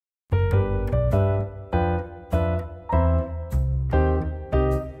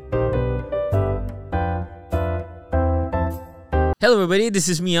Hello everybody, this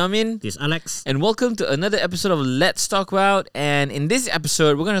is me, Amin. This is Alex. And welcome to another episode of Let's Talk About. And in this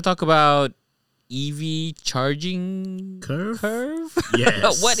episode, we're going to talk about EV charging Curve?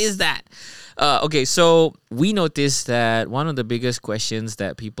 Yes. What is that? Okay, so we noticed that one of the biggest questions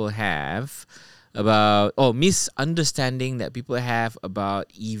that people have misunderstanding that people have about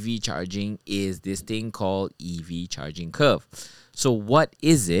EV charging is this thing called EV charging curve. So what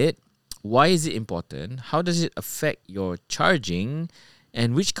is it? Why is it important? How does it affect your charging?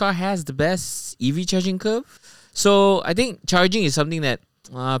 And which car has the best EV charging curve? So I think charging is something that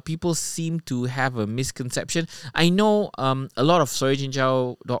people seem to have a misconception. I know a lot of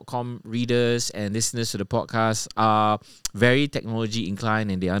storageinjao.com readers and listeners to the podcast are very technology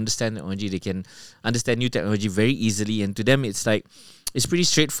inclined and they understand technology. They can understand new technology very easily. And to them, it's pretty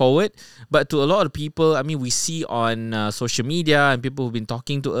straightforward. But to a lot of people, I mean, we see on social media and people who've been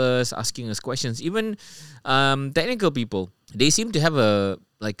talking to us, asking us questions, even technical people, they seem to have a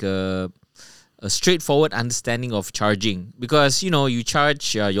straightforward understanding of charging. Because, you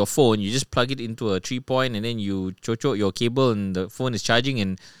charge your phone, you just plug it into a 3-point and then you chocho your cable and the phone is charging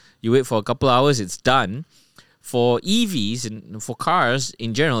and you wait for a couple of hours, it's done. For EVs and for cars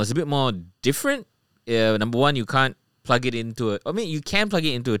in general, it's a bit more different. Number one, you can't plug it into you can plug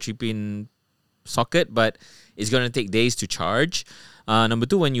it into a 3-pin socket, but it's going to take days to charge. Number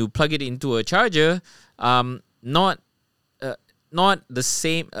two, when you plug it into a charger, not the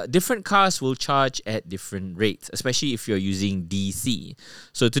same. Different cars will charge at different rates, especially if you're using DC.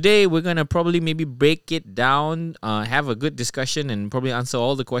 So today we're going to probably maybe break it down, have a good discussion, and probably answer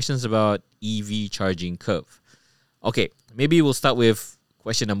all the questions about EV charging curve. Okay, maybe we'll start with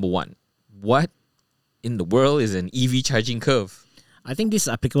question number one. What in the world is an EV charging curve? I think this is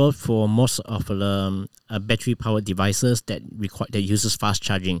applicable for most of the battery-powered devices that uses fast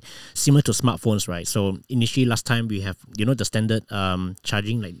charging, similar to smartphones, right? So initially, last time we have the standard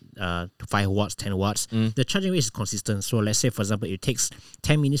charging like 5 watts, 10 watts. The charging rate is consistent. So let's say, for example, it takes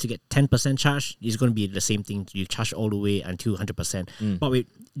 10 minutes to get 10% charge. It's going to be the same thing. You charge all the way until 100%. But with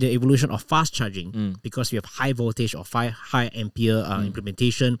the evolution of fast charging, because we have high voltage or high ampere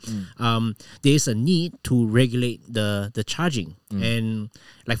implementation, there is a need to regulate the charging. And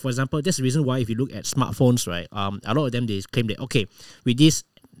like, for example, that's the reason why if you look at smartphones, right, a lot of them, they claim that, okay, with this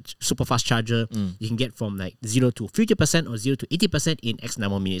super fast charger, you can get from like 0 to 50% or 0 to 80% in X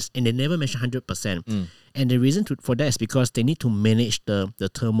number of minutes. And they never mention 100%. And the reason for that is because they need to manage the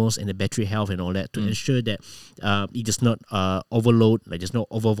thermals and the battery health and all that to ensure that it does not overload, like there's no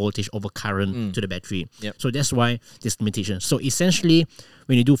over voltage, over current to the battery. Yep. So that's why there's limitation. So essentially,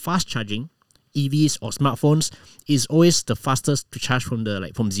 when you do fast charging, EVs or smartphones is always the fastest to charge from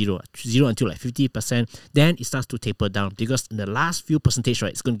zero until like 50%. Then it starts to taper down because in the last few percentage,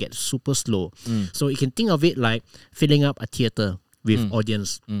 right, it's going to get super slow. So you can think of it like filling up a theater with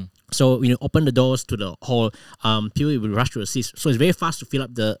audience. So when you open the doors to the hall, people will rush to the seats. So it's very fast to fill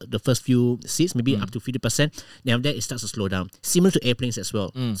up the first few seats, maybe up to 50%. Then after that, it starts to slow down. Similar to airplanes as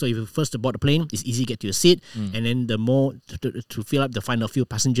well. So if you first board the plane, it's easy to get to your seat. And then the more to fill up the final few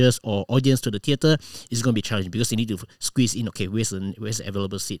passengers or audience to the theater, it's going to be challenging because they need to squeeze in, okay, where's the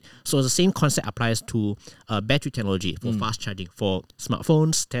available seat. So the same concept applies to battery technology for fast charging for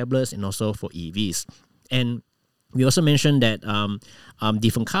smartphones, tablets, and also for EVs. And we also mentioned that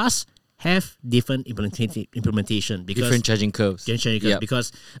different cars have different implementation because Different charging curves. Yep.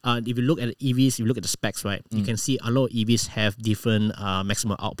 Because if you look at EVs, if you look at the specs, right, you can see a lot of EVs have different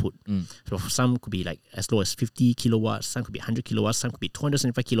maximum output. So some could be like as low as 50 kilowatts, some could be 100 kilowatts, some could be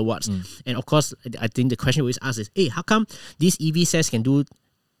 275 kilowatts. And of course, I think the question we always ask is, hey, how come this EV says can do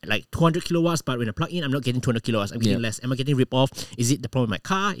like 200 kilowatts, but when I plug in, I'm not getting 200 kilowatts. I'm getting less. Am I getting ripped off? Is it the problem with my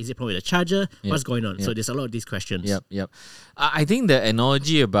car? Is it the problem with the charger? What's going on? So there's a lot of these questions. Yep. I think the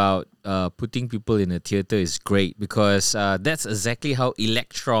analogy about putting people in a theater is great because that's exactly how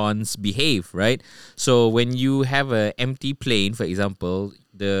electrons behave, right? So when you have an empty plane, for example,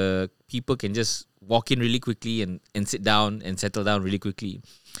 the people can just walk in really quickly and sit down and settle down really quickly.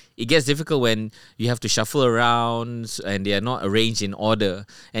 It gets difficult when you have to shuffle around and they are not arranged in order.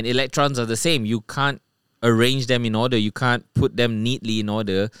 And electrons are the same. You can't arrange them in order. You can't put them neatly in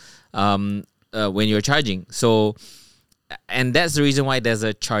order when you're charging. So, and that's the reason why there's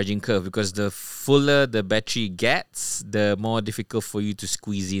a charging curve, because the fuller the battery gets, the more difficult for you to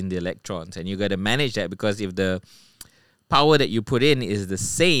squeeze in the electrons. And you got to manage that because if the power that you put in is the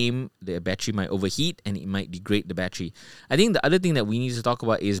same, the battery might overheat and it might degrade the battery. I think the other thing that we need to talk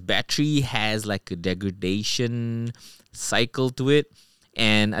about is battery has like a degradation cycle to it.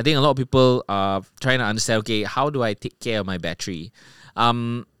 And I think a lot of people are trying to understand, okay, how do I take care of my battery?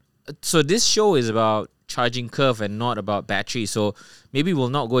 So this show is about charging curve and not about battery. So maybe we'll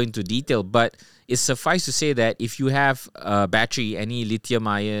not go into detail, but it's suffice to say that if you have a battery, any lithium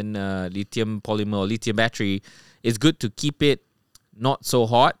ion, lithium polymer or lithium battery, it's good to keep it not so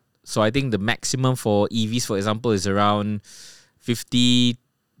hot. So I think the maximum for EVs, for example, is around 50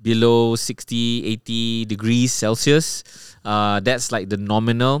 below 60, 80 degrees Celsius. That's like the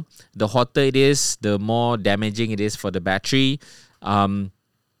nominal. The hotter it is, the more damaging it is for the battery.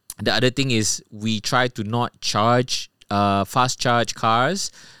 The other thing is we try to not charge fast charge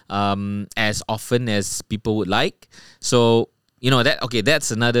cars as often as people would like. So,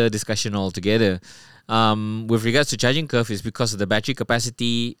 that's another discussion altogether. With regards to charging curve is because of the battery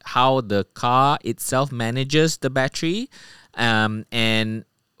capacity, how the car itself manages the battery, and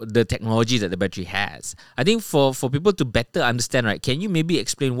the technology that the battery has. I think for people to better understand, right, can you maybe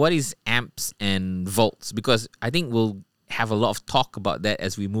explain what is amps and volts? Because I think we'll have a lot of talk about that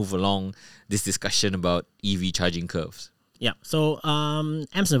as we move along this discussion about EV charging curves. Yeah. So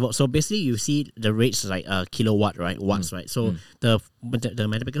amps and volts. So basically, you see the rates like kilowatt, right? Watts, right? So the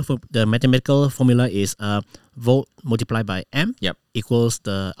mathematical formula is volt multiplied by amp equals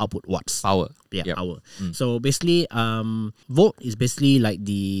the output watts. Power. Yeah, power. So basically, volt is basically like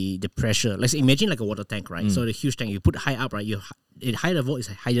the pressure. Let's imagine like a water tank, right? So the huge tank, you put high up, right? Higher the volt is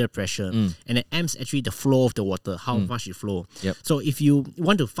higher pressure, and the amps actually the flow of the water, how fast it flow. So if you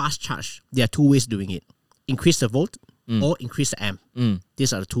want to fast charge, there are two ways doing it: increase the volt or increase the amp.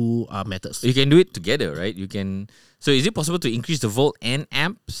 These are the two methods. You can do it together, right? So is it possible to increase the volt and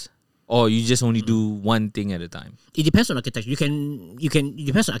amps, or you just only do one thing at a time? It depends on architecture. It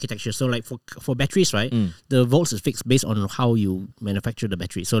depends on architecture. So like for batteries, right? The volts is fixed based on how you manufacture the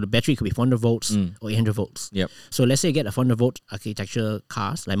battery. So the battery could be 400 volts or 800 volts. Yep. So let's say you get a 400 volt architecture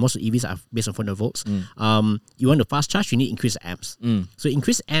cars, like most of EVs are based on 400 volts. You want to fast charge, you need to increase the amps. So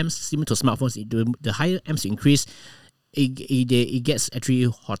increase amps similar to smartphones. The higher amps you increase, it gets actually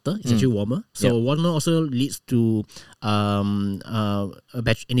hotter. It's actually warmer. So warmer also leads to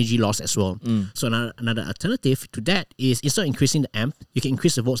battery energy loss as well. So another alternative to that is instead of increasing the amp, you can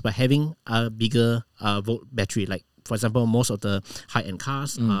increase the volts by having a bigger volt battery. Like for example, most of the high-end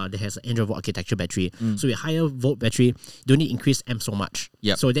cars that has an 800 volt architecture battery. So with higher volt battery, you don't need to increase amp so much.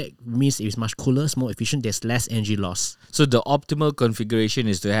 So that means it's much cooler, it's more efficient. There's less energy loss. So the optimal configuration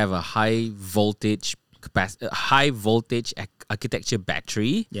is to have a high voltage architecture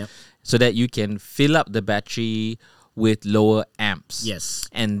battery, so that you can fill up the battery with lower amps. Yes.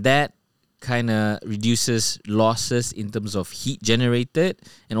 And that kind of reduces losses in terms of heat generated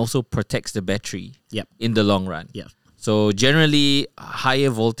and also protects the battery in the long run. So generally,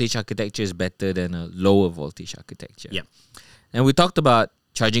 higher voltage architecture is better than a lower voltage architecture. And we talked about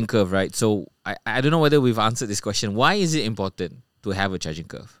charging curve, right? So I don't know whether we've answered this question. Why is it important to have a charging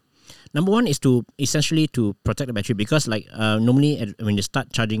curve? Number one is to essentially to protect the battery, because like normally when you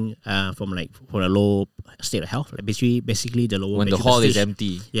start charging from a low state of health, like basically the lower when the hall is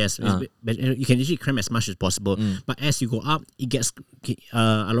empty. Yes, but you can usually cram as much as possible. But as you go up, it gets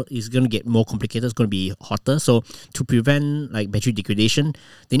it's going to get more complicated. It's going to be hotter. So to prevent like battery degradation,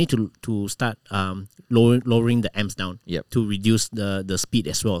 they need to start lowering the amps down to reduce the speed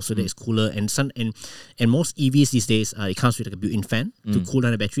as well, so that it's cooler. And most EVs these days, it comes with like a built-in fan to cool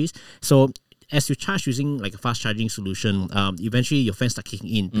down the batteries. So as you charge using like a fast charging solution, eventually your fan start kicking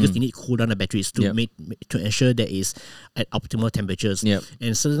in because you need to cool down the batteries to to ensure that it's at optimal temperatures.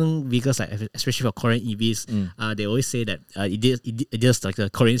 And certain vehicles, like especially for Korean EVs, they always say that it just like the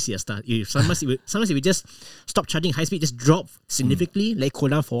Korean siesta. Sometimes if you just stop charging high speed, just drop significantly, let it cool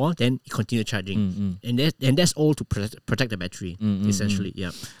down for a while, then you continue charging. And that's all to protect the battery essentially.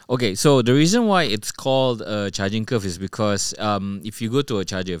 Okay, so the reason why it's called a charging curve is because if you go to a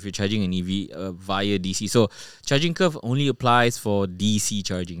charger, if you're charging an EV via DC, so charging curve only applies for DC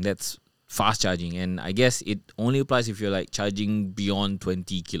charging. That's fast charging, and I guess it only applies if you're like charging beyond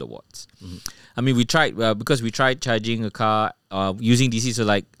 20 kilowatts. I mean, we tried charging a car using DC. So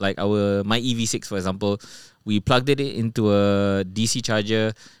like my EV6, for example, we plugged it into a DC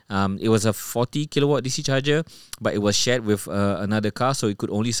charger. It was a 40 kilowatt DC charger, but it was shared with another car, so it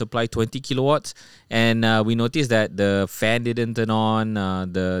could only supply 20 kilowatts. And we noticed that the fan didn't turn on.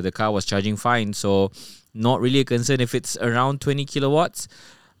 The car was charging fine, so not really a concern if it's around 20 kilowatts.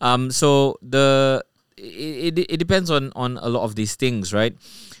 So it depends on a lot of these things, right?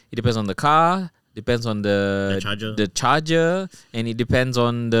 It depends on the car, depends on the charger, and it depends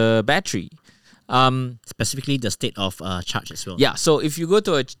on the battery. Specifically, the state of charge as well. Yeah, so if you go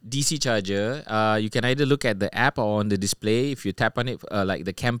to a DC charger, you can either look at the app or on the display. If you tap on it, like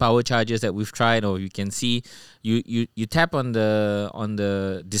the Cam Power chargers that we've tried, or you can see, you tap on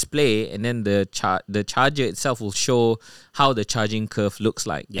the display, and then the charger itself will show how the charging curve looks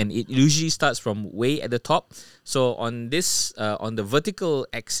like, and it usually starts from way at the top. So on this, on the vertical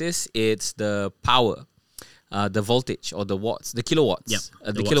axis, it's the power. The voltage or the watts, the kilowatts,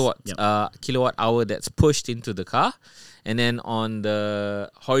 kilowatt hour that's pushed into the car. And then on the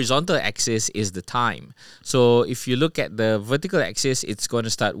horizontal axis is the time. So if you look at the vertical axis, it's going to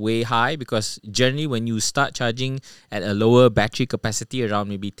start way high, because generally when you start charging at a lower battery capacity, around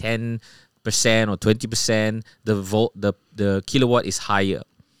maybe 10% or 20%, the kilowatt is higher.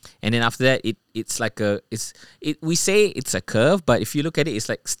 And then after that, it's like we say it's a curve, but if you look at it, it's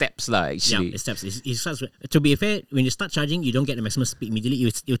like steps actually. Yeah, it's steps. It starts to be fair, when you start charging, you don't get the maximum speed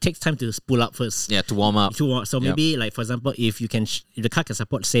immediately. It takes time to spool up first. Yeah, to warm up. So maybe like, for example, if you can, if the car can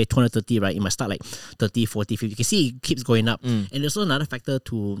support say 230, right, it might start like 30, 40, 50. You can see it keeps going up. And there's also another factor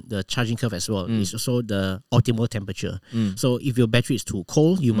to the charging curve as well. It's also the optimal temperature. So if your battery is too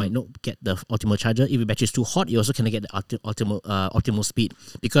cold, you might not get the optimal charger. If your battery is too hot, you also cannot get the optimal speed,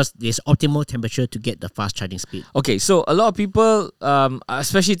 because there's optimal temperature to get the fast charging speed. Okay, so a lot of people,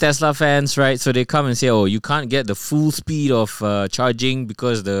 especially Tesla fans, right? So they come and say, "Oh, you can't get the full speed of charging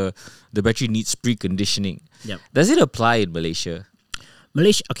because the battery needs preconditioning." Yeah. Does it apply in Malaysia?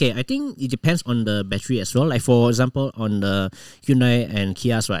 Malaysia, okay, I think it depends on the battery as well. Like for example, on the Hyundai and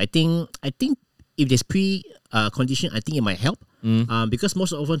Kias, right? I think if there's condition, I think it might help. Because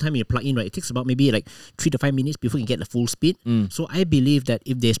most of the time you plug in, right, it takes about maybe like 3 to 5 minutes before you can get the full speed. So I believe that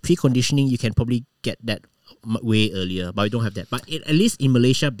if there's preconditioning, you can probably get that way earlier, but we don't have that. But at least in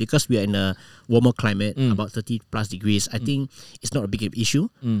Malaysia, because we are in a warmer climate, about 30 plus degrees, I think it's not a big issue.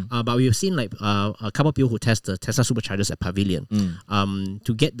 But we've seen like a couple of people who test the Tesla superchargers at Pavilion.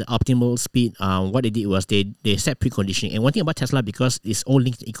 To get the optimal speed, what they did was they set preconditioning. And one thing about Tesla, because it's all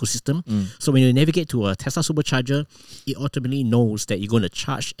linked to the ecosystem, so when you navigate to a Tesla supercharger, it automatically knows that you're going to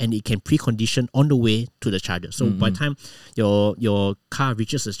charge, and it can precondition on the way to the charger. So by the time your car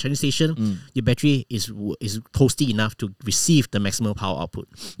reaches the charging station, your battery is toasty enough to receive the maximum power output.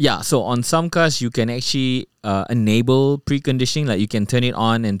 Yeah, so on some cars you can actually enable preconditioning, like you can turn it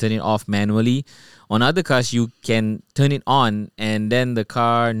on and turn it off manually. On other cars you can turn it on, and then the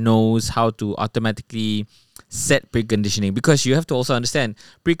car knows how to automatically set preconditioning, because you have to also understand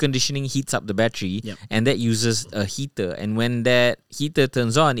preconditioning heats up the battery, and that uses a heater, and when that heater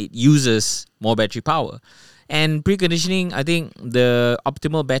turns on, it uses more battery power. And preconditioning, I think the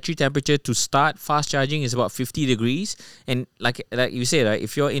optimal battery temperature to start fast charging is about 50 degrees. And like you said, right,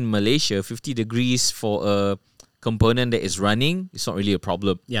 if you're in Malaysia, 50 degrees for a component that is running, it's not really a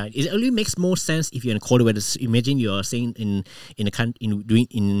problem. Yeah, it only makes more sense if you're in colder weather. Imagine you're staying in Western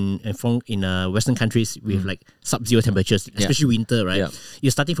countries with like sub-zero temperatures, especially winter, right? You're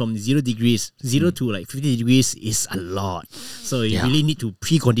starting from 0 degrees, 0 to like 50 degrees is a lot. So you really need to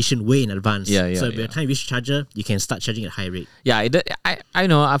precondition way in advance. So by the time you reach charger, you can start charging at high rate. Yeah, I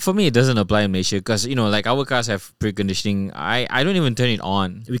know. For me, it doesn't apply in Malaysia, because like our cars have preconditioning. I don't even turn it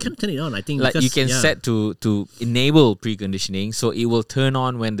on. We can't turn it on. I think like because, you can set to enable preconditioning, so it will turn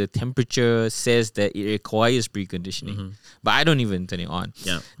on when the temperature says that it requires preconditioning. But I don't even turn it on.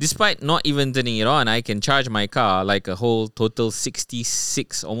 Despite not even turning it on, I can charge my car like a whole total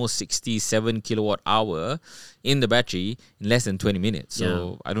 66, almost 67 kilowatt hour in the battery in less than 20 minutes.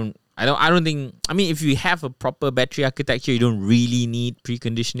 So I don't think, I mean, if you have a proper battery architecture, you don't really need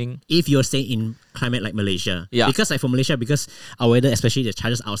preconditioning. If you're staying in climate like Malaysia. Because like for Malaysia, because our weather, especially the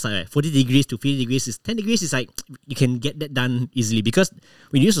chargers outside, right, 40 degrees to 50 degrees is 10 degrees is like, you can get that done easily, because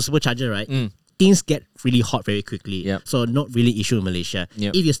when you use a supercharger, right, things get really hot very quickly. So not really issue in Malaysia.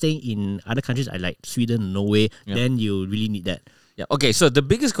 If you're staying in other countries like Sweden, Norway, then you really need that. Okay, so the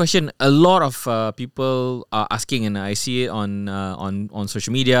biggest question a lot of people are asking, and I see it on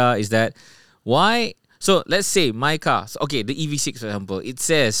social media, is that why? So let's say my car, okay, the EV6 for example, it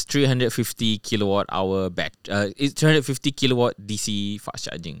says 350 kilowatt hour it's 350 kilowatt DC fast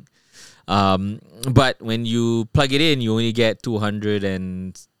charging. But when you plug it in, you only get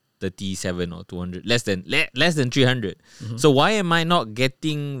 237 or 200, less than 300. So why am I not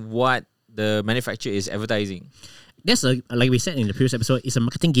getting what the manufacturer is advertising? That's like we said in the previous episode, it's a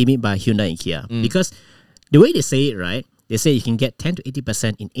marketing gimmick by Hyundai and Kia. Because the way they say it, right, they say you can get 10 to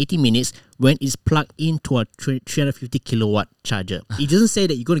 80% in 80 minutes when it's plugged into a 350 kilowatt charger. It doesn't say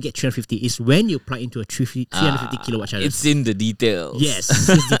that you're going to get 350. It's when you plug into a 350 kilowatt charger. It's in the details. Yes,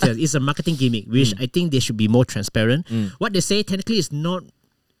 it's details. It's a marketing gimmick, which I think they should be more transparent. What they say technically is not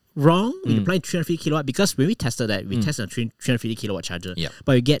wrong. We apply 350 kilowatt because when we tested that, we tested a 350 kilowatt charger. Yep.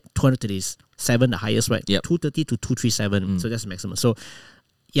 But we get 237, the highest, right? Yep. 230 to 237. So that's the maximum. So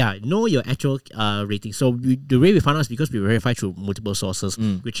yeah, know your actual rating. So the way we found out is because we verify through multiple sources.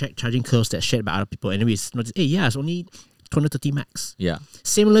 We check charging curves that are shared by other people, and then we notice, hey, yeah, it's only 230 max. Yeah.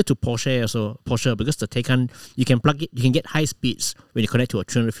 Similar to Porsche, because the Taycan, you can plug it, you can get high speeds when you connect to a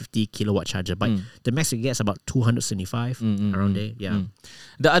 350 kilowatt charger, but the max you get is about 275 around there. Yeah.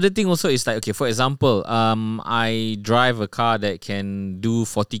 The other thing also is like, okay, for example, I drive a car that can do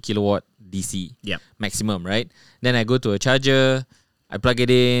 40 kilowatt DC maximum, right? Then I go to a charger, I plug it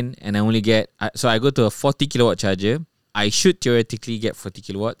in, and I only get, so I go to a 40 kilowatt charger. I should theoretically get 40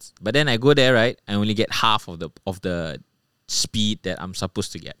 kilowatts, but then I go there, right? I only get half of the speed that I'm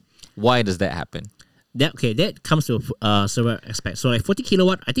supposed to get. Why does that happen? That comes to several aspects. So like 40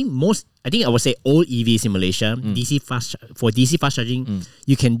 kilowatt, I think I would say all EVs in Malaysia, DC fast charging,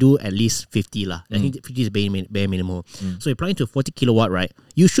 you can do at least 50 lah. I think 50 is bare minimal. So you plug into 40 kilowatt, right?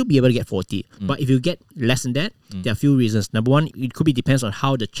 You should be able to get 40. But if you get less than that, there are a few reasons. Number one, it could be depends on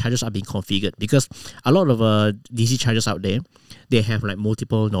how the chargers are being configured, because a lot of DC chargers out there, they have like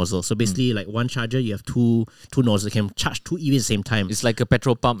multiple nozzles. So basically, like one charger, you have two nozzles. You can charge two EVs at the same time. It's like a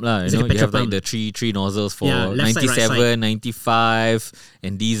petrol pump lah. You have like the three nozzles for 97, side, 95,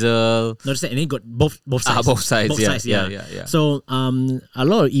 and diesel. Notice that, and then you got both sides. Both sides. Yeah. So a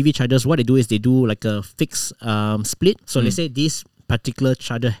lot of EV chargers, what they do is they do like a fixed split. So let's say this particular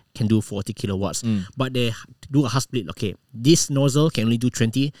charger can do 40 kilowatts, but they do a hard split. Okay, this nozzle can only do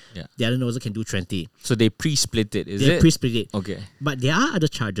 20. The other nozzle can do 20. So they pre-split it, They pre-split it. Okay. But there are other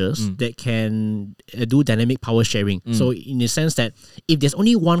chargers that can do dynamic power sharing. So in the sense that if there's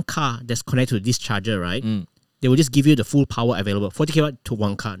only one car that's connected to this charger, right, they will just give you the full power available, 40 kilowatt to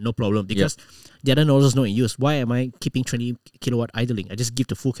one car, no problem, because the other nozzles not in use. Why am I keeping 20 kilowatt idling? I just give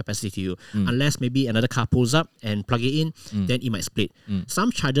the full capacity to you. Unless maybe another car pulls up and plug it in, then it might split.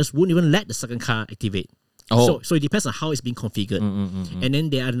 Some chargers won't even let the second car activate. So it depends on how it's being configured. And then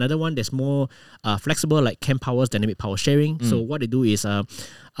there are another one that's more flexible, like Camp Power's dynamic power sharing. So what they do is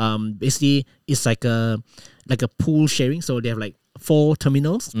basically it's like a pool sharing. So they have like 4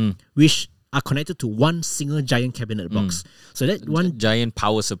 terminals, which are connected to one single giant cabinet box. So that one giant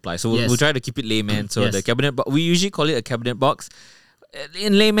power supply. So we'll try to keep it layman. So the cabinet box, we usually call it a cabinet box.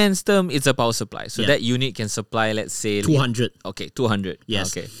 In layman's term, it's a power supply. So that unit can supply, let's say 200. Okay, 200.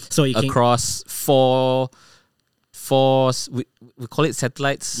 Yes. Okay. So you across four we call it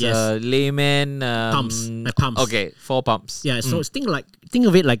satellites. Layman pumps. Okay, 4 pumps. Yeah. So think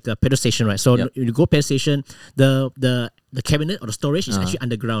of it like the petrol station, right? So you go petrol station, the cabinet or the storage is actually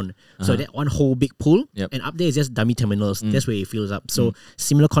underground. So that one whole big pool, and up there is just dummy terminals. That's where it fills up. So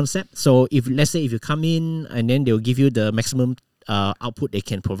similar concept. So if let's say if you come in and then they'll give you the maximum output they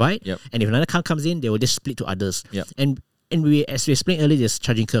can provide, and if another car comes in, they will just split to others. And we, as we explained earlier, there's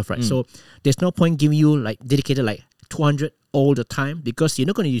charging curve, right? So there's no point giving you like dedicated like 200 all the time, because you're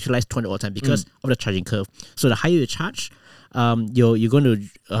not going to utilize 200 all the time because of the charging curve. So the higher you charge, you're going to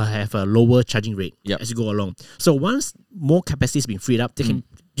have a lower charging rate as you go along. So once more capacity has been freed up, they can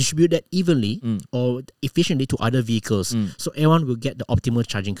distribute that evenly or efficiently to other vehicles. So everyone will get the optimal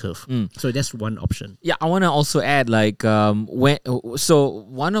charging curve. So that's one option. Yeah, I want to also add like one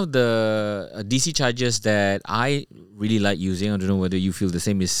of the DC chargers that I really like using, I don't know whether you feel the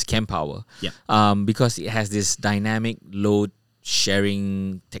same, is Camp Power. Because it has this dynamic load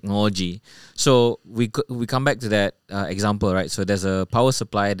sharing technology. So we come back to that example, right? So there's a power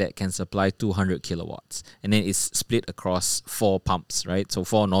supply that can supply 200 kilowatts, and then it's split across 4 pumps, right? So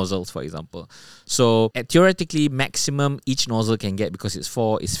 4 nozzles, for example. So theoretically, maximum each nozzle can get, because it's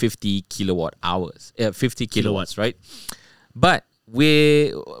 4, is 50 kilowatt hours, 50 kilowatts, right? But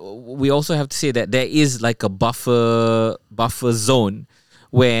we also have to say that there is like a buffer zone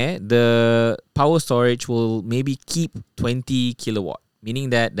where the power storage will maybe keep 20 kilowatt, meaning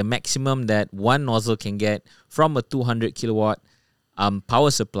that the maximum that one nozzle can get from a 200 kilowatt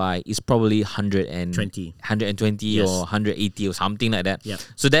power supply is probably 120 or 180 or something like that.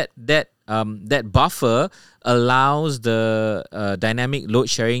 So that buffer allows the dynamic load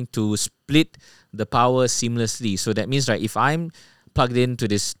sharing to split the power seamlessly. So that means, right, if I'm plugged into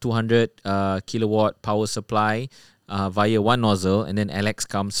this 200 kilowatt power supply via one nozzle, and then Alex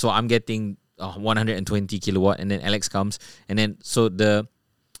comes, so I'm getting 120 kilowatt, and then Alex comes, and then so the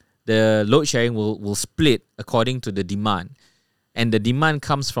load sharing will split according to the demand, and the demand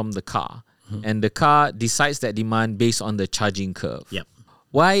comes from the car, and the car decides that demand based on the charging curve.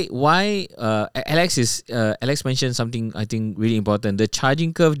 Why Alex mentioned something I think really important. The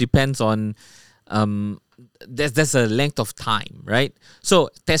charging curve depends on there's a length of time, right? So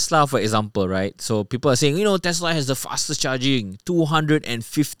Tesla, for example, right? So people are saying, Tesla has the fastest charging,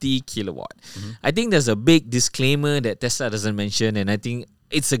 250 kilowatt. I think there's a big disclaimer that Tesla doesn't mention, and I think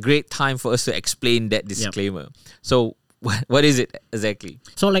it's a great time for us to explain that disclaimer. So what is it exactly?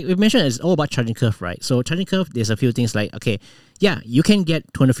 So like we mentioned, it's all about charging curve, right? So charging curve, there's a few things like, okay, yeah, you can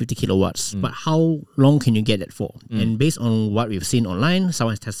get 250 kilowatts, but how long can you get it for? And based on what we've seen online,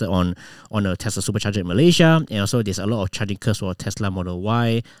 someone has tested on a Tesla supercharger in Malaysia, and also there's a lot of charging curves for Tesla Model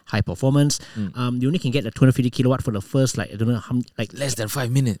Y, high performance. You only can get a 250 kilowatt for the first, like, I don't know how, like less than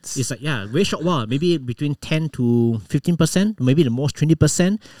 5 minutes. It's like, yeah, very short while, maybe between 10 to 15%, maybe the most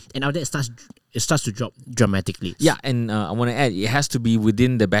 20%, and after that it starts to drop dramatically. Yeah, and I want to add, it has to be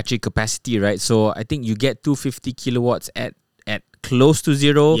within the battery capacity, right? So I think you get 250 kilowatts at close to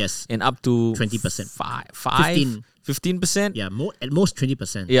zero, yes, and up to 20%, 15%. Yeah, at most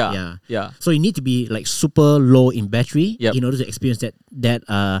 20%. Yeah. So you need to be like super low in battery Yep. in order to experience that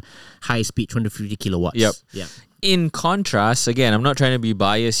high speed 250 kilowatts. Yep. Yeah. In contrast, again, I'm not trying to be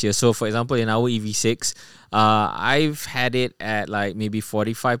biased here. So, for example, in our EV6, I've had it at like maybe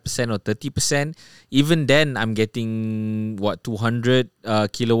 45% or 30%. Even then, I'm getting 200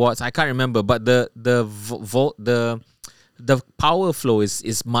 kilowatts. I can't remember, but the power flow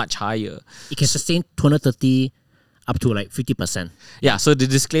is much higher. It can sustain 230 up to like 50%. Yeah, so the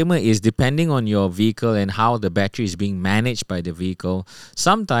disclaimer is depending on your vehicle and how the battery is being managed by the vehicle,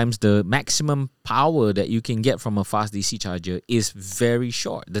 sometimes the maximum power that you can get from a fast DC charger is very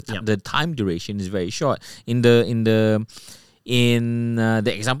short. The time duration is very short. In the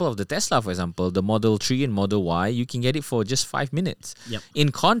example of the Tesla, for example, the Model 3 and Model Y, you can get it for just 5 minutes. Yep.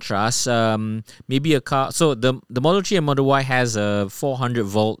 In contrast, maybe a car... So the Model 3 and Model Y has a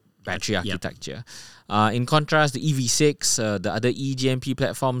 400-volt battery architecture. In contrast, the EV6, the other eGMP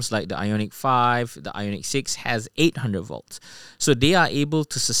platforms like the Ioniq 5, the Ioniq 6 has 800 volts. So they are able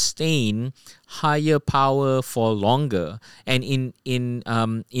to sustain higher power for longer. And in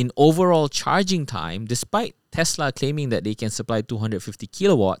overall charging time, despite Tesla claiming that they can supply 250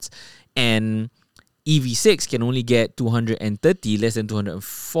 kilowatts and EV6 can only get 230, less than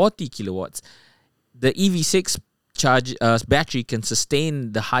 240 kilowatts, the EV6 battery can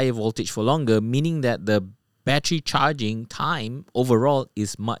sustain the higher voltage for longer, meaning that the battery charging time overall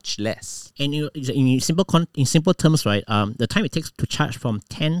is much less. And in simple terms, right, the time it takes to charge from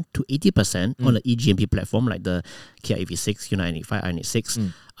 10 to 80% on the eGMP platform, like the Kia EV6, Hyundai Ioniq 5, Ioniq 6,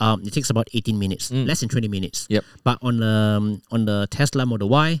 it takes about 18 minutes, less than 20 minutes. Yep. But on the Tesla Model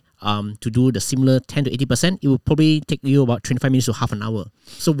Y, to do the similar 10 to 80%, it will probably take you about 25 minutes to half an hour.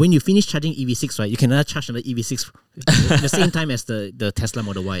 So when you finish charging EV6, right, you can now charge the EV6 at the same time as the Tesla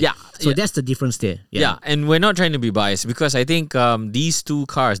Model Y. Yeah. So that's the difference there. Yeah, and we're not trying to be biased because I think these two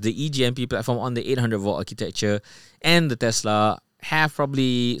cars, the eGMP platform on the 800-volt architecture and the Tesla, have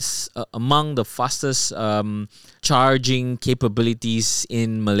probably among the fastest charging capabilities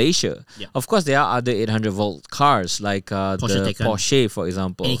in Malaysia. Yeah. Of course, there are other 800-volt cars like the Porsche, for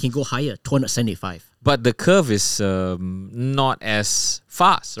example. And it can go higher, 275. But the curve is not as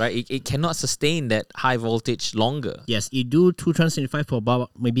fast, right? It cannot sustain that high voltage longer. Yes, you do 275 for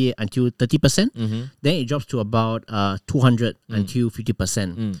about maybe until 30%. Then it drops to about 200 until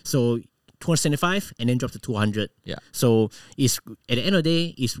 50%. So 275 and then drop to 200. Yeah. So it's at the end of the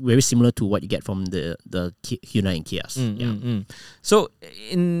day, it's very similar to what you get from the Hyundai and Kias. So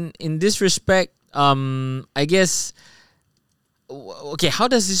in this respect, I guess, okay, how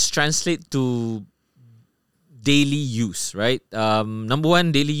does this translate to daily use, right? Number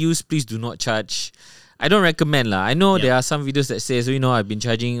one, daily use, please do not charge. I don't recommend lah. I know there are some videos that says, I've been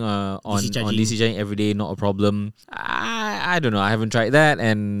charging on DC charging every day, not a problem. I don't know. I haven't tried that,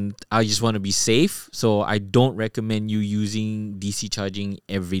 and I just want to be safe. So I don't recommend you using DC charging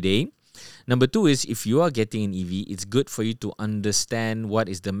every day. Number two is, if you are getting an EV, it's good for you to understand what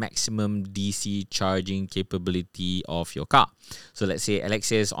is the maximum DC charging capability of your car. So let's say Alex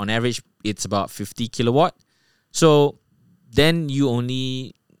says on average it's about 50 kilowatt. So then you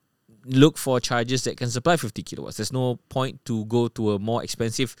only look for chargers that can supply 50 kilowatts. There's no point to go to a more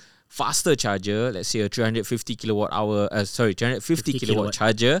expensive, faster charger, let's say a 350 kilowatt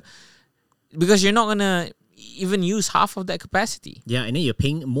charger, because you're not gonna even use half of that capacity. Yeah, and then you're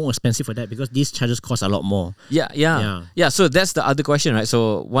paying more expensive for that because these chargers cost a lot more. Yeah. So that's the other question, right?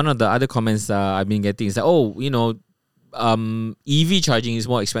 So one of the other comments I've been getting is that, EV charging is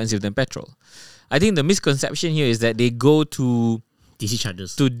more expensive than petrol. I think the misconception here is that they go to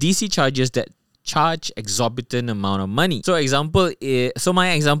DC chargers that charge exorbitant amount of money. So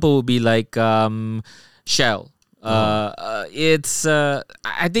my example would be like Shell. I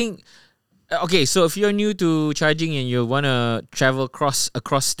think Okay, so if you're new to charging and you want to travel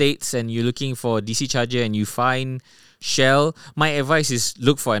across states and you're looking for a DC charger and you find Shell, my advice is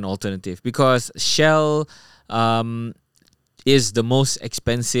look for an alternative because Shell is the most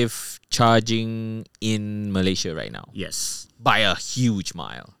expensive charging in Malaysia right now Yes. by a huge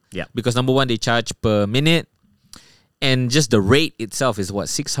mile. Yeah. Because number one, they charge per minute, and just the rate itself is what,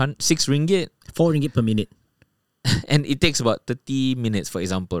 6 ringgit, RM4 per minute. and it takes about 30 minutes, for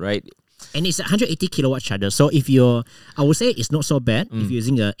example, right? And it's a 180 kilowatt charger. So if I would say it's not so bad if you're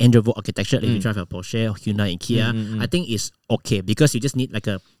using a Android Volt architecture, like if you drive a Porsche or Hyundai and Kia, I think it's okay because you just need like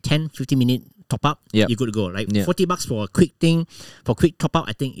a 10-15 minute top up. Yep. You're good to go. Like Yep. $40 for a quick thing, for quick top up,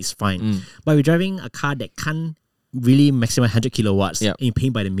 I think is fine. But we're driving a car that can't really maximize 100 kilowatts Yep. and you're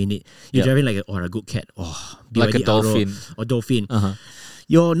paying by the minute. You're Yep. driving like a good cat. Like a BYD Auro Dolphin. or Dolphin. Uh-huh.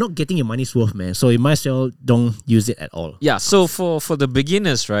 You're not getting your money's worth, man. So you might as well don't use it at all. Yeah, so for the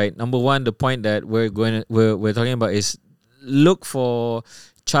beginners, right? Number one, the point that we're talking about is look for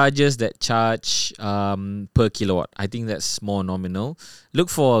chargers that charge per kilowatt. I think that's more nominal. Look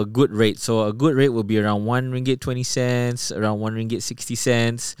for a good rate. So a good rate will be around 1 ringgit 20 cents, around 1 ringgit 60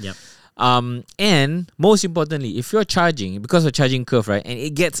 cents. Yep. And most importantly, if you're charging, because of charging curve, right, and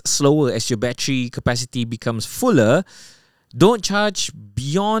it gets slower as your battery capacity becomes fuller, don't charge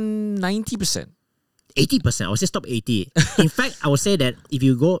beyond 90%. 80%. I would say stop 80. In fact, I would say that if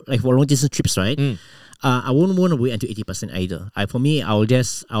you go like for long distance trips, right? I won't want to wait until 80% either. For me, I'll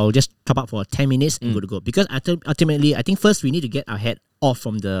just top up for 10 minutes and go to go. Because ultimately, I think first we need to get our head off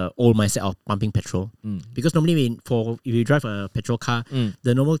from the old mindset of pumping petrol. Because normally if you drive a petrol car,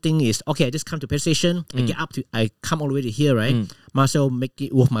 the normal thing is, okay, I just come to petrol station, I come all the way to here, right? Might as well make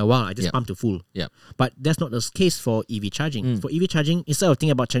it worth my while. I just pump to full. Yep. But that's not the case for EV charging. For EV charging, instead of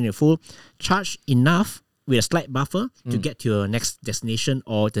thinking about charging full, charge enough with a slight buffer to get to your next destination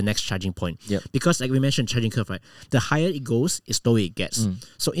or the next charging point. Yep. Because like we mentioned, charging curve, right? The higher it goes, the slower it gets.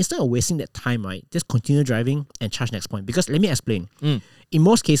 So instead of wasting that time, right, just continue driving and charge next point. Because let me explain. In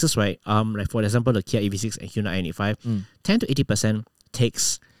most cases, right, like for example, the Kia EV6 and Hyundai i85, 10 to 80%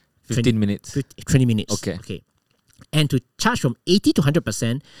 takes 15 minutes. 20 minutes. Okay. And to charge from 80 to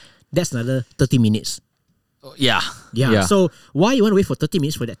 100%, that's another 30 minutes. Yeah. So why you want to wait for 30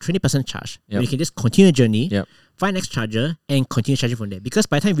 minutes for that 20% charge? When you can just continue the journey, find next charger, and continue charging from there. Because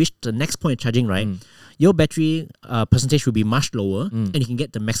by the time you reach the next point of charging, right, your battery percentage will be much lower, and you can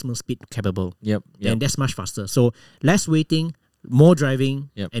get the maximum speed capable. And that's much faster. So less waiting, more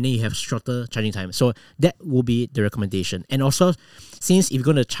driving, and then you have shorter charging time. So that will be the recommendation. And also, since if you're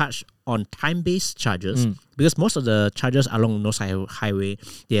going to charge on time-based chargers, because most of the chargers along North Highway,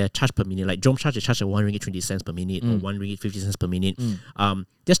 they are charged per minute. Like Jom Charge, they charge at 1 ringgit 20 cents per minute or 1 ringgit 50 cents per minute.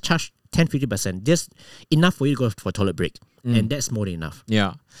 Just charge 10-50%. Just enough for you to go for a toilet break. And that's more than enough.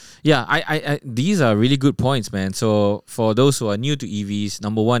 Yeah. I these are really good points, man. So for those who are new to EVs,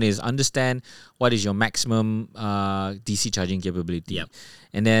 number one is understand what is your maximum DC charging capability,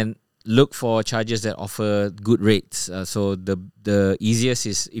 and then look for chargers that offer good rates. So the easiest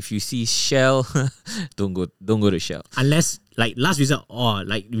is if you see Shell, don't go to Shell unless like last resort or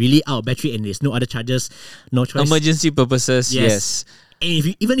like really out of battery and there's no other chargers, no choice. Emergency purposes, yes.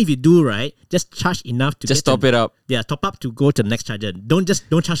 And even if you do, right, just charge enough to just top it up. Yeah, top up to go to the next charger. Don't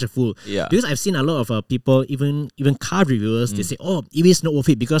charge the full. Yeah. Because I've seen a lot of people, even car reviewers, they say, EV is not worth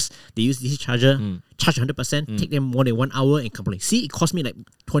it because they use DC charger, charge 100%, take them more than 1 hour and complain. See, it cost me like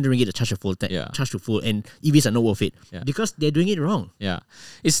 200 ringgit to charge a full tank, charge to full, and EVs are not worth it because they're doing it wrong. Yeah,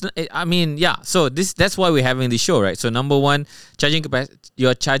 it's. I mean, yeah. So that's why we're having this show, right? So number one, charging capacity,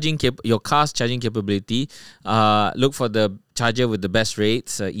 your car's charging capability. Look for the charger with the best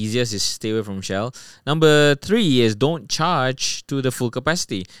rates. Easiest is stay away from Shell. Number 3 is don't charge to the full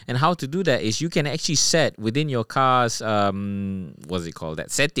capacity. And how to do that is you can actually set within your car's what's it called?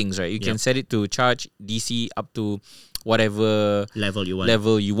 That settings, right? You can set it to charge DC up to whatever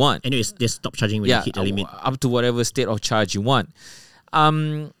level you want. Anyways, just stop charging when you hit the limit. Up to whatever state of charge you want.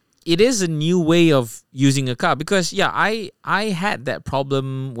 It is a new way of using a car because I had that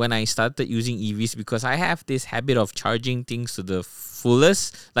problem when I started using EVs because I have this habit of charging things to the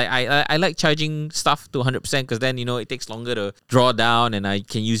fullest. Like I like charging stuff to 100% because then it takes longer to draw down and I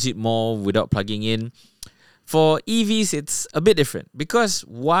can use it more without plugging in. For EVs, it's a bit different because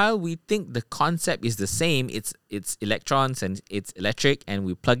while we think the concept is the same, it's electrons and it's electric and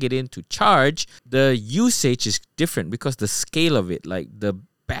we plug it in to charge, the usage is different because the scale of it, like the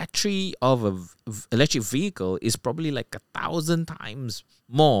battery of an electric vehicle is probably like 1,000 times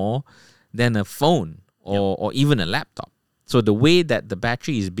more than a phone or even a laptop. So the way that the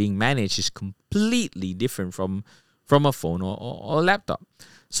battery is being managed is completely different from a phone or a laptop.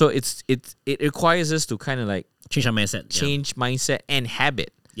 So it requires us to kind of like Change our mindset. change mindset and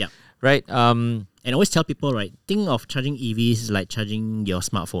habit, Yeah. right? And always tell people, right, think of charging EVs like charging your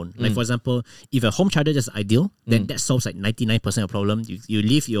smartphone. Like, for example, if a home charger is ideal, then that solves like 99% of the problem. You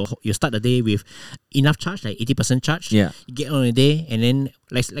leave you start the day with enough charge, like 80% charge. Yeah. You get on a day, and then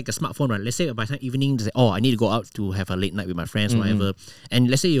like a smartphone, right? Let's say by the time evening, they say, oh, I need to go out to have a late night with my friends, whatever. And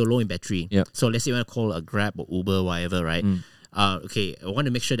let's say you're low in battery. Yep. So let's say you want to call a Grab or Uber, whatever, right? Okay, I want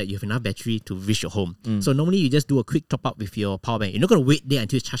to make sure that you have enough battery to reach your home. So normally you just do a quick top up with your power bank. You're not going to wait there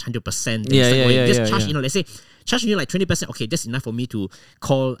until it's charged 100%. Just charge, let's say, charge you like 20%. Okay, that's enough for me to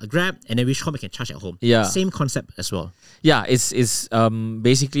call a Grab and then reach home. I can charge at home. Yeah. Same concept as well. Yeah, it's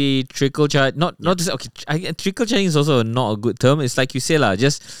basically trickle charge. Not to say, okay, trickle charging is also not a good term. It's like you say lah,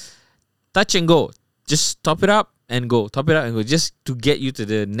 just touch and go. Just top it up and go. Top it up and go. Just to get you to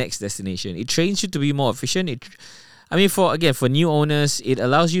the next destination. It trains you to be more efficient. For new owners, it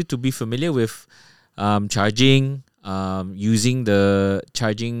allows you to be familiar with charging, using the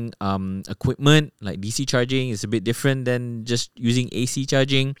charging equipment. Like DC charging is a bit different than just using AC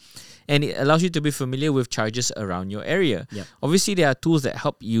charging, and it allows you to be familiar with chargers around your area. Yep. Obviously, there are tools that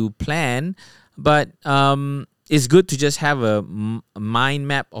help you plan, but it's good to just have a mind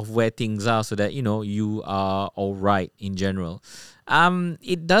map of where things are so that you are all right in general.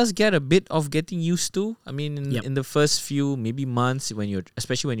 It does get a bit of getting used to. I mean, in the first few maybe months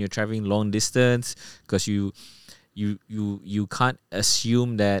especially when you're traveling long distance, because you can't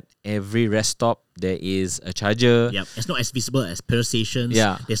assume that every rest stop there is a charger. Yeah, it's not as visible as petrol stations.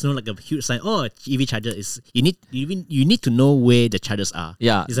 Yeah, there's no like a huge sign. Oh, EV charger is. You need to know where the chargers are.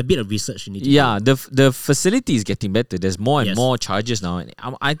 Yeah, there's a bit of research you need to do. The facility is getting better. There's more and more chargers now. And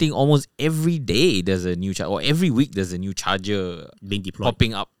I think almost every day there's a new charger, or every week there's a new charger being deployed,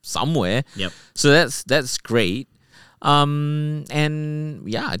 popping up somewhere. Yep. So that's great. And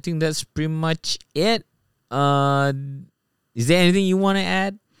yeah, I think that's pretty much it. Is there anything you want to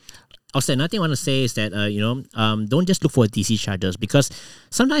add? Also, another thing I want to say is that don't just look for DC chargers, because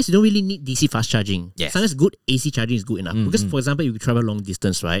sometimes you don't really need DC fast charging. Yes. Sometimes good AC charging is good enough. Because for example, if you travel long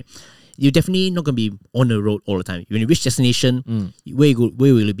distance, right, you're definitely not going to be on the road all the time. When you reach destination, where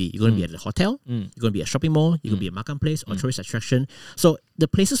will you be? You're going to be at the hotel. You're going to be at a shopping mall. You're going to be a makan place or tourist attraction. So the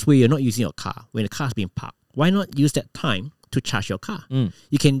places where you're not using your car, when the car is being parked, why not use that time to charge your car?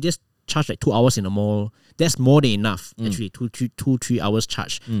 You can just charge like 2 hours in the mall. That's more than enough, actually, 3 hours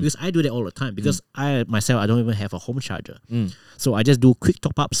charge. Because I do that all the time, because I don't even have a home charger. So I just do quick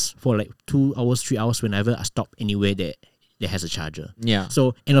top-ups for like 2 hours, 3 hours whenever I stop anywhere that has a charger. Yeah.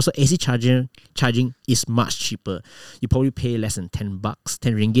 So, and also AC charging is much cheaper. You probably pay less than 10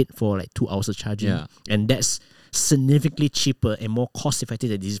 ringgit for like 2 hours of charging. Yeah. And that's significantly cheaper and more cost effective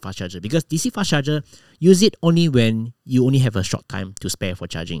than DC fast charger, because DC fast charger, use it only when you only have a short time to spare for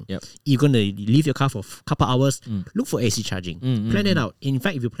charging. Yep. You're going to leave your car for a couple hours, look for AC charging. Plan it out. In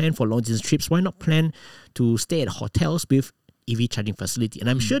fact, if you plan for long distance trips, why not plan to stay at hotels with EV charging facility? And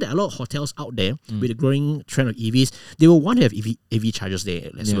I'm sure that a lot of hotels out there, with the growing trend of EVs, they will want to have EV chargers there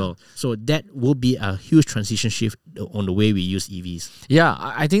as well. So that will be a huge transition shift on the way we use EVs. Yeah,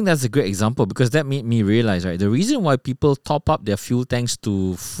 I think that's a great example, because that made me realize, right, the reason why people top up their fuel tanks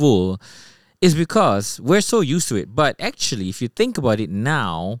to full is because we're so used to it. But actually, if you think about it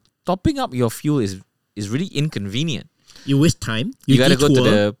now, topping up your fuel is really inconvenient. You waste time. You got to go to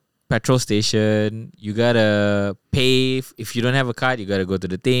the petrol station. You gotta pay. If you don't have a card, you gotta go to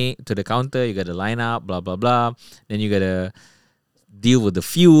the counter. You gotta line up, blah blah blah. Then you gotta deal with the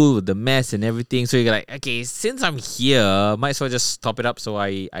fuel, with the mess and everything. So you're like, okay, since I'm here, might as well just top it up so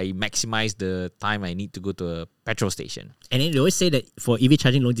I maximize the time I need to go to a petrol station. And then they always say that for EV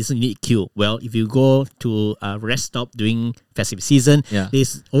charging long distance, you need queue. Well, if you go to a rest stop during festive season,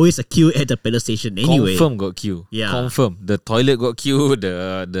 there's always a queue at the petrol station anyway. Confirm got queue. Yeah. Confirm. The toilet got queue,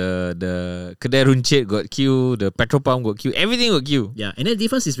 the kedai runcit got queue, the petrol pump got queue, everything got queue. Yeah. And then the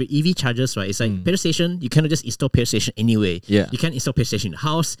difference is with EV chargers, right? It's like petrol station, you cannot just install petrol station anyway. Yeah. You can't install petrol station in the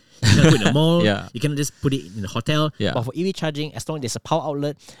house, you cannot put it in the mall, you cannot just put it in the hotel. Yeah. But for EV charging, as long as there's a power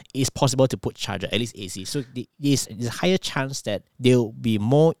outlet, it's possible to put charger, at least AC. So there's a higher chance that there will be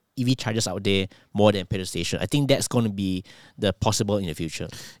more EV chargers out there more than petrol station. I think that's going to be the possible in the future.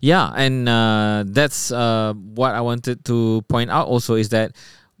 Yeah, and that's what I wanted to point out also, is that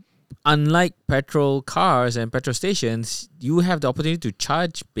unlike petrol cars and petrol stations, you have the opportunity to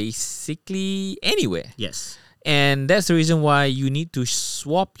charge basically anywhere. Yes. And that's the reason why you need to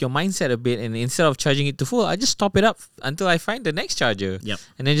swap your mindset a bit, and instead of charging it to full, I just top it up until I find the next charger. Yep.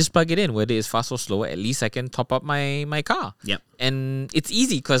 And then just plug it in. Whether it's fast or slow, at least I can top up my car. Yep. And it's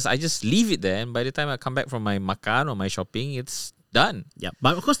easy because I just leave it there, and by the time I come back from my makan or my shopping, it's done. Yeah,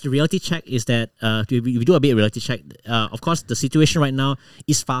 but of course the reality check is that we do a bit of reality check. Of course, the situation right now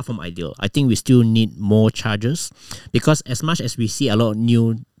is far from ideal. I think we still need more chargers because as much as we see a lot of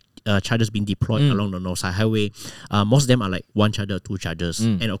new chargers being deployed along the North Side Highway, most of them are like one charger or two chargers.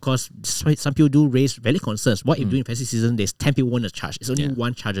 And of course, some people do raise valid concerns. What if during festive season there's 10 people want to charge? It's only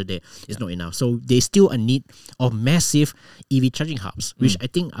one charger there. It's not enough. So there's still a need of massive EV charging hubs, which I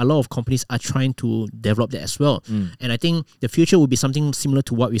think a lot of companies are trying to develop that as well. And I think the future will be something similar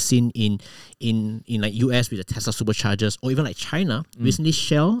to what we've seen in like US with the Tesla superchargers, or even like China. Recently,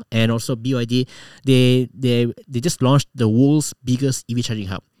 Shell and also BYD, they just launched the world's biggest EV charging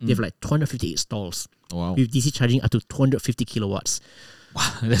hub. They have like 258 stalls with DC charging up to 250 kilowatts. Wow,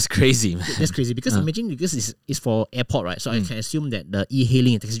 that's crazy, man. That's crazy because imagine because it's for airport, right? So I can assume that the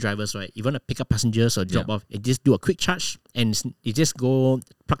e-hailing and taxi drivers, right, you want to pick up passengers or drop off, you just do a quick charge and you just go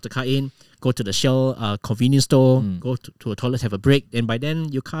plug the car in, go to the Shell convenience store, go to a toilet, have a break, and by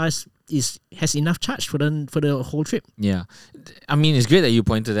then your car has enough charge for the whole trip. Yeah, I mean, it's great that you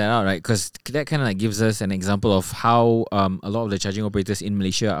pointed that out, right? Because that kind of like gives us an example of how a lot of the charging operators in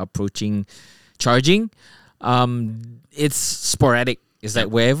Malaysia are approaching charging. It's sporadic. It's like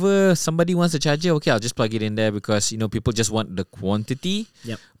wherever somebody wants a charger, okay, I'll just plug it in there because, you know, people just want the quantity,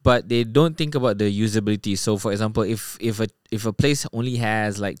 but they don't think about the usability. So, for example, if a place only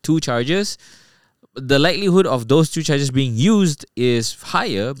has like 2 chargers, the likelihood of those 2 chargers being used is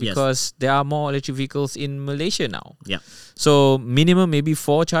higher because there are more electric vehicles in Malaysia now. Yeah. So minimum maybe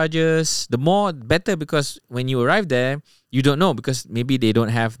 4 chargers. The more better, because when you arrive there, you don't know because maybe they don't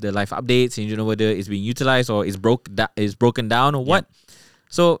have the live updates and you don't know whether it's being utilized or it's broken down or what.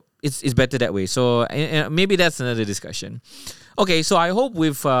 So it's better that way. So maybe that's another discussion. Okay, so I hope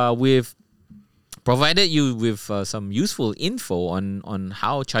we've provided you with some useful info on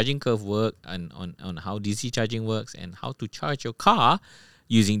how charging curve work and on how DC charging works and how to charge your car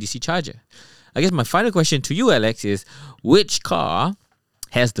using DC charger. I guess my final question to you, Alex, is which car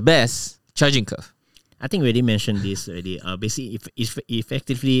has the best charging curve? I think we already mentioned this already. Basically, if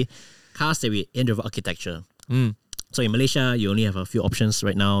effectively cars that with End Rover architecture. So in Malaysia, you only have a few options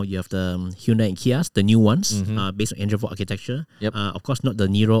right now. You have the Hyundai and Kias, the new ones, based on End Rover architecture. Of course, not the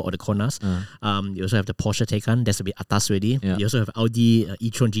Niro or the Konas. You also have the Porsche Taycan, that's a bit atas already. You also have Audi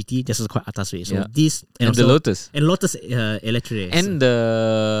e-tron GT, that's quite atas already. So this and also, the Lotus. And Lotus Electric. And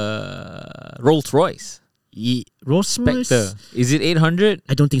the Rolls-Royce. Rolls-Royce? Spectre. Is it 800?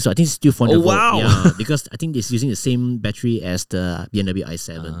 I don't think so. I think it's still 400 Oh, wow. volt. Yeah, because I think it's using the same battery as the BMW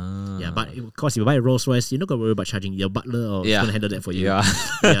i7. Yeah, but of course, if you buy a Rolls-Royce, you're not going to worry about charging. Your butler is going to handle that for you. Yeah.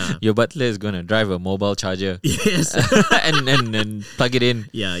 Your butler is going to drive a mobile charger. Yes. and plug it in.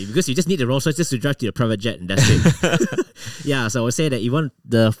 Yeah, because you just need the Rolls-Royce just to drive to your private jet and that's it. Yeah, so I would say that if you want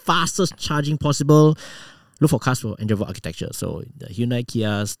the fastest charging possible, look for cars for End Rover architecture. So the Hyundai,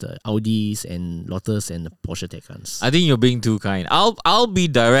 Kias, the Audis, and Lotus, and the Porsche Taycans. I think you're being too kind. I'll be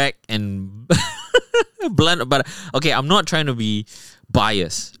direct and blunt, but okay, I'm not trying to be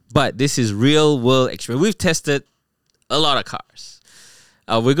biased, but this is real world experience. We've tested a lot of cars.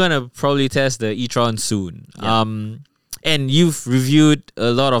 We're gonna probably test the e-tron soon. Yeah. And you've reviewed a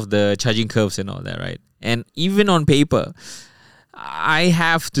lot of the charging curves and all that, right? And even on paper, I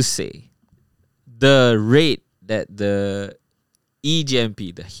have to say, the rate that the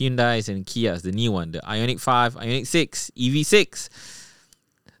eGMP, the Hyundais and Kias, the new one, the Ioniq 5, Ioniq 6, EV6,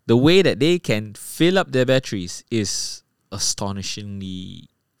 the way that they can fill up their batteries is astonishingly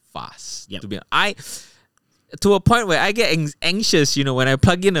fast. To a point where I get anxious, you know, when I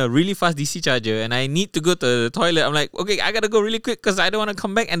plug in a really fast DC charger and I need to go to the toilet. I'm like, okay, I gotta go really quick because I don't want to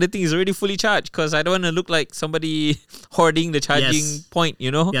come back and the thing is already fully charged because I don't want to look like somebody hoarding the charging point,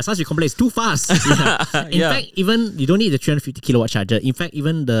 you know? Yeah, such a complaint. It's too fast. In fact, even you don't need the 350 kilowatt charger. In fact,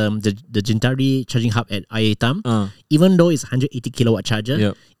 even the Gentari charging hub at IATAM, even though it's 180 kilowatt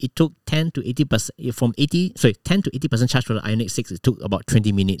charger, it took 10 to 80% charge for the Ioniq 6. It took about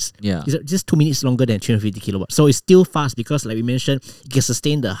 20 minutes. Yeah, it's just 2 minutes longer than 350 kilowatt. So it's still fast because, like we mentioned, it can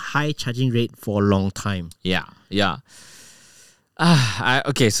sustain the high charging rate for a long time. Yeah.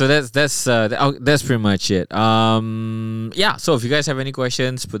 Okay, so that's pretty much it. So if you guys have any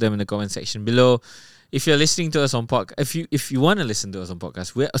questions, put them in the comment section below. If you're listening to us on podcast, if you want to listen to us on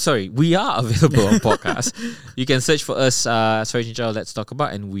podcast, we are available on podcast. You can search for us, Sorry Chinchal, Let's Talk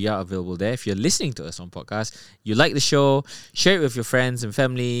About, and we are available there. If you're listening to us on podcast, you like the show, share it with your friends and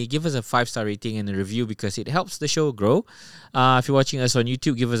family. Give us a 5-star rating and a review because it helps the show grow. If you're watching us on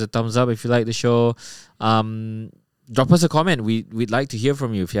YouTube, give us a thumbs up if you like the show. drop us a comment. We'd like to hear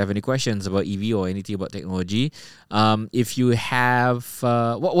from you if you have any questions about EV or anything about technology. If you have,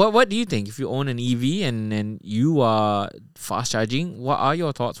 what do you think? If you own an EV and you are fast charging, what are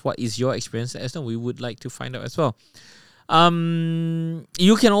your thoughts? What is your experience? Let us know. We would like to find out as well.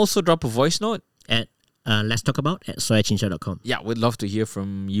 You can also drop a voice note At let's talk about at soyachincha.com. Yeah, we'd love to hear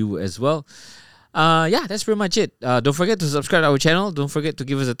from you as well. That's pretty much it. Don't forget to subscribe to our channel. Don't forget to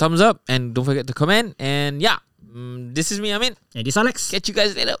give us a thumbs up, and don't forget to comment. And this is me, Amin. And this is Alex. Catch you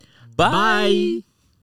guys later. Bye.